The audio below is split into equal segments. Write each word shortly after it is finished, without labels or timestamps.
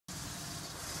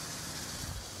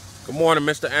Good morning,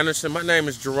 Mr. Anderson. My name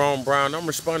is Jerome Brown. I'm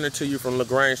responding to you from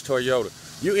LaGrange Toyota.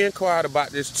 You inquired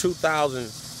about this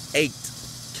 2008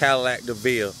 Cadillac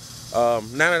DeVille.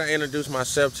 Now that I introduced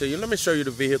myself to you, let me show you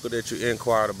the vehicle that you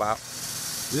inquired about.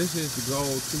 This is the gold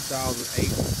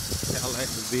 2008 Cadillac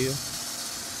DeVille.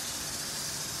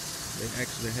 They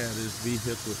actually have this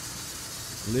vehicle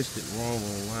listed wrong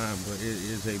online, but it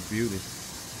is a beauty.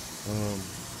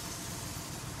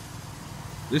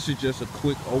 This is just a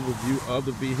quick overview of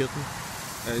the vehicle.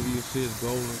 As you can see, it's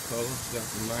golden color. It's got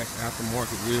some nice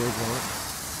aftermarket wheels on it.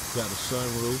 It's got a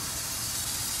sunroof.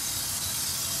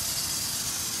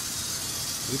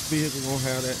 This vehicle gonna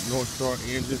have that North Star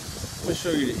engine. Let me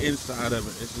show you the inside of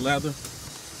it. It's leather.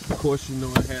 Of course, you know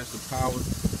it has the power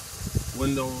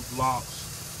windows, locks,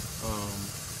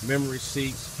 memory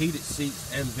seats, heated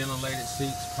seats and ventilated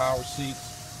seats, power seats,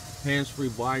 hands-free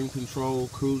volume control,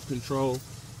 cruise control,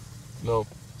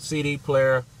 CD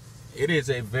player. It is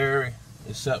a very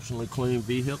exceptionally clean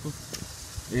vehicle.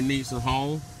 It needs a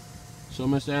home. So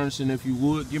Mr. Anderson, if you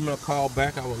would, give me a call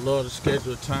back. I would love to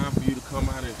schedule a time for you to come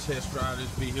out and test drive this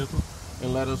vehicle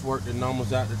and let us work the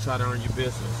numbers out to try to earn your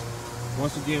business.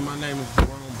 Once again, my name is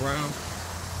Jerome Brown.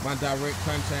 My direct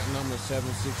contact number is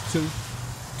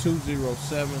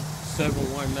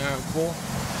 762-207-7194.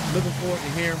 Looking forward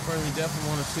to hearing from you. Definitely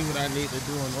want to see what I need to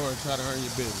do in order to try to earn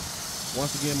your business.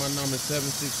 Once again, my number is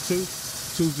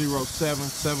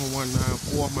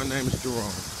 762-207-7194. My name is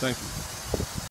Jerome. Thank you.